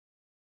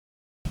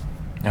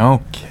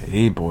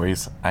Okay,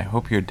 boys. I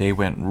hope your day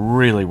went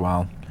really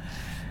well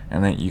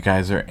and that you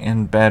guys are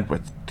in bed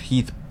with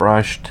teeth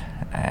brushed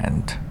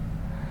and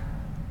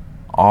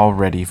all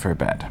ready for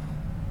bed.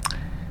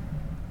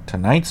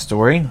 Tonight's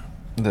story,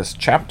 this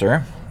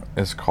chapter,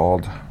 is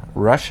called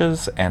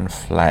Rushes and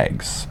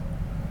Flags.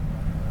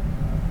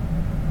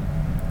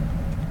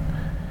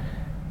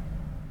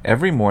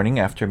 Every morning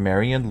after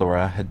Mary and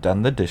Laura had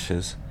done the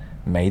dishes,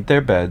 made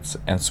their beds,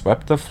 and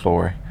swept the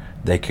floor,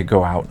 they could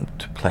go out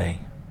to play.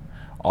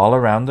 All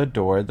around the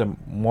door the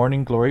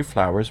morning glory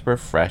flowers were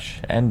fresh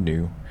and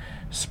new,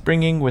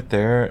 springing with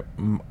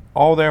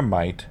all their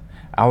might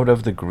out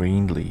of the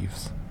green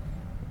leaves.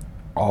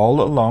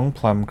 All along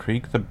Plum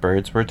Creek the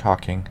birds were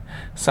talking.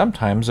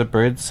 Sometimes a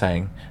bird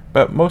sang,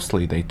 but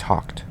mostly they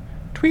talked.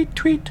 Tweet,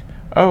 tweet,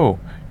 oh,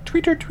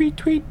 tweeter, tweet,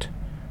 tweet,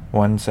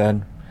 one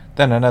said.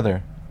 Then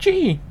another,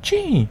 gee,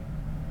 gee,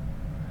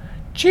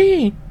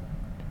 gee.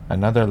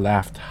 Another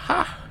laughed,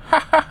 ha, ha,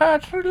 ha, ha,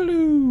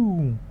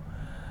 true.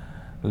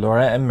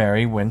 Laura and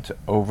Mary went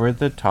over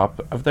the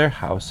top of their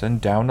house and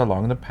down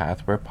along the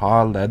path where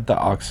Pa led the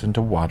oxen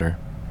to water.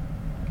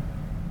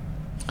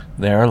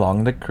 There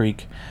along the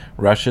creek,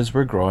 rushes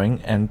were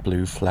growing and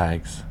blue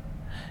flags.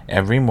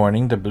 Every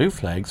morning the blue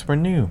flags were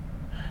new.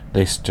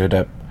 They stood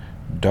up,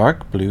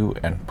 dark blue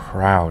and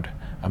proud,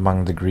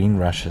 among the green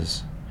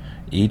rushes.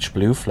 Each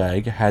blue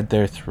flag had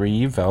their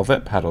 3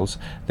 velvet petals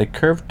that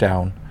curved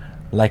down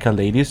like a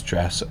lady's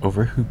dress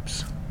over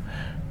hoops.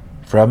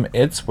 From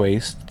its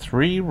waist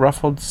 3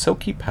 ruffled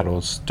silky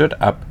petals stood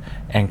up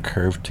and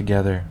curved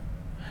together.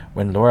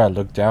 When Laura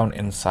looked down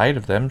inside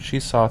of them,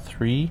 she saw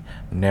 3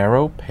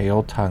 narrow,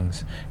 pale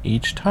tongues.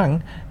 Each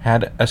tongue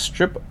had a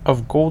strip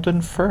of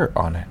golden fur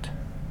on it.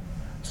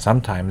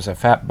 Sometimes a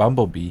fat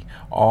bumblebee,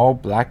 all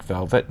black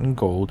velvet and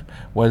gold,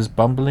 was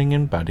bumbling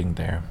and budding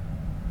there.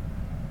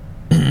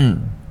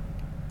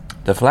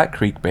 The flat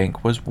creek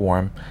bank was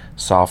warm,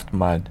 soft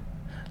mud.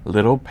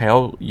 Little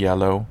pale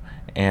yellow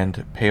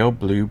and pale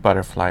blue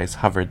butterflies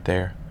hovered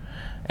there,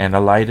 and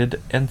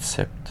alighted and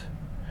sipped.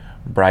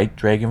 Bright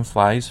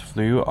dragonflies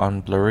flew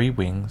on blurry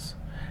wings,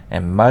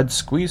 and mud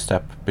squeezed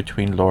up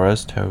between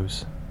Laura's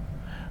toes.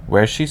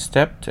 Where she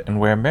stepped, and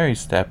where Mary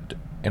stepped,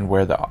 and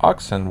where the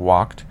oxen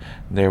walked,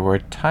 there were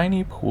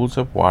tiny pools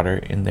of water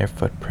in their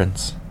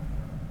footprints.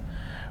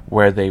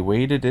 Where they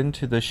waded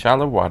into the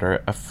shallow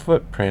water, a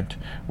footprint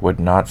would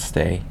not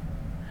stay.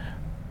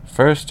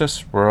 First a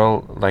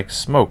swirl like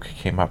smoke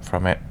came up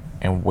from it,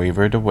 and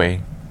wavered away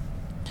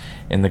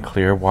in the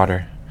clear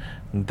water.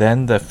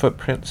 Then the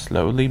footprint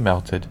slowly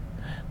melted.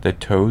 The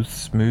toes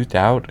smoothed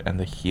out, and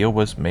the heel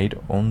was made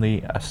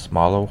only a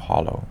small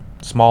hollow.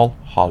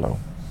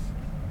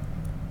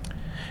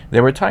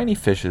 There were tiny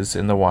fishes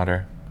in the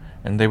water,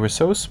 and they were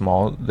so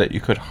small that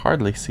you could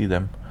hardly see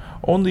them.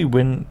 Only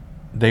when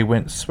they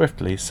went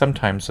swiftly,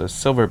 sometimes a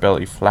silver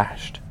belly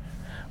flashed.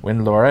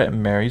 When Laura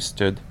and Mary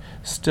stood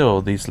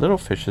still, these little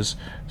fishes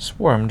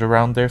swarmed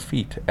around their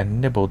feet and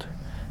nibbled.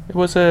 It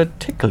was a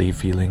tickly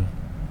feeling.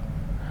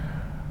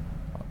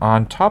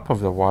 On top of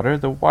the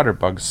water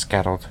bugs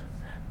scattered.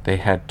 They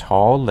had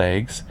tall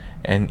legs,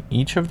 and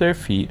each of their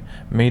feet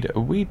made a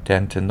wee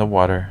dent in the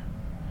water.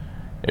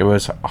 It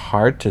was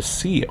hard to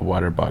see a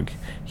water bug.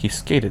 He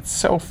skated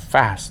so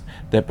fast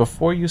that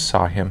before you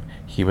saw him,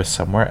 he was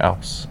somewhere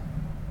else.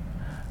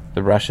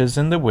 The rushes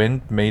in the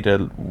wind made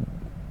a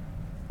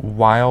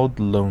wild,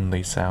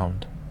 lonely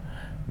sound.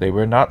 They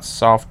were not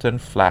soft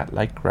and flat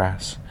like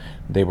grass.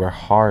 They were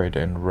hard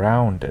and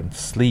round and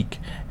sleek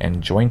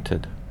and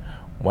jointed.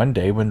 One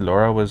day when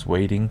Laura was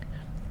wading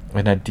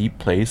in a deep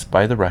place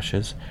by the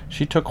rushes,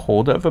 she took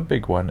hold of a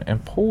big one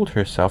and pulled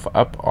herself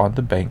up on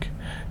the bank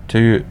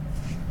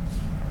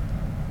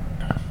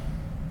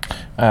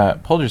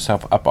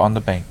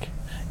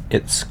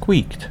It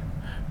squeaked.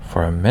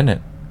 For a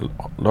minute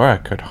Laura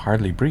could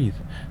hardly breathe.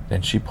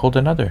 Then she pulled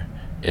another.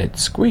 It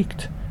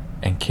squeaked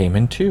and came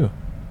in 2.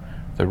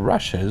 The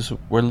rushes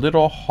were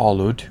little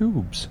hollow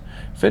tubes,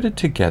 fitted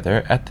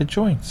together at the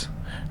joints.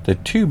 The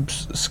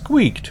tubes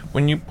squeaked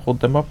when you pulled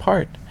them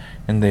apart,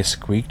 and they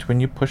squeaked when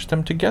you pushed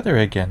them together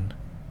again.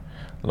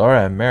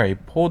 Laura and Mary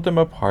pulled them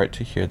apart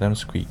to hear them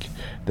squeak.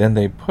 Then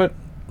they put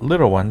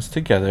little ones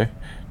together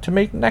to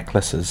make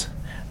necklaces,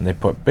 and they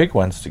put big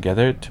ones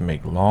together to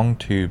make long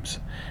tubes.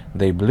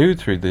 They blew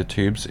through the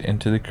tubes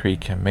into the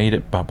creek and made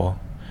it bubble.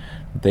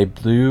 They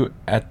blew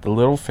at the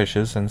little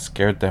fishes and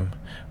scared them.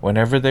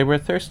 Whenever they were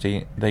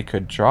thirsty, they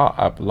could draw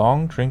up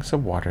long drinks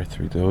of water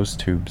through those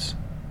tubes.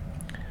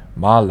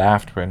 Ma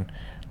laughed when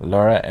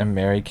Laura and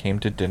Mary came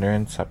to dinner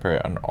and supper,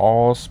 and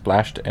all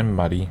splashed and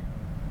muddy,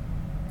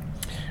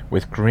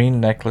 with green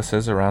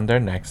necklaces around their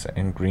necks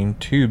and green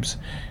tubes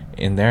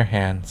in their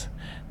hands.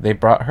 They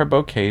brought her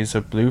bouquets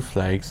of blue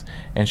flags,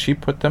 and she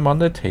put them on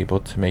the table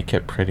to make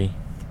it pretty.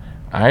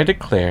 I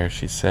declare,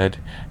 she said,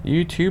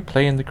 you 2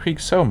 play in the creek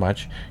so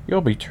much,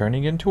 you'll be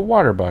turning into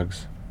water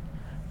bugs.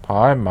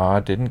 Pa and Ma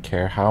didn't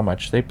care how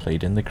much they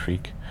played in the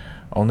creek,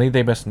 only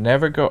they must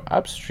never go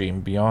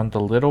upstream beyond the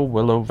little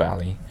willow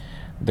valley.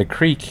 The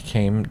creek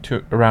came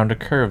to around a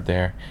curve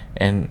there,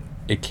 and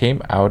It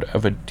came out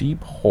of a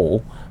deep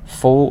hole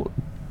full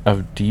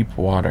of deep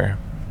water.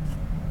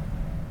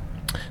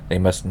 They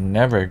must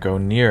never go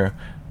near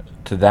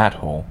to that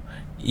hole,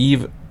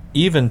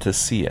 even to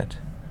see it.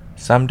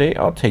 Someday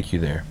I'll take you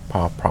there,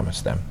 Pa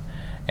promised them.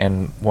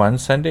 And one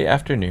Sunday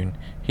afternoon,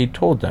 he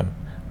told them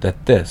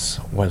that this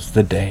was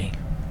the day.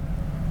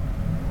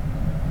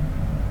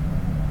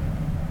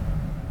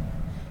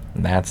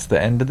 And that's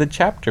the end of the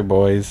chapter,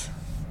 boys.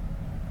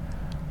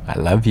 I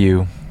love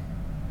you.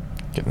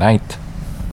 Good night.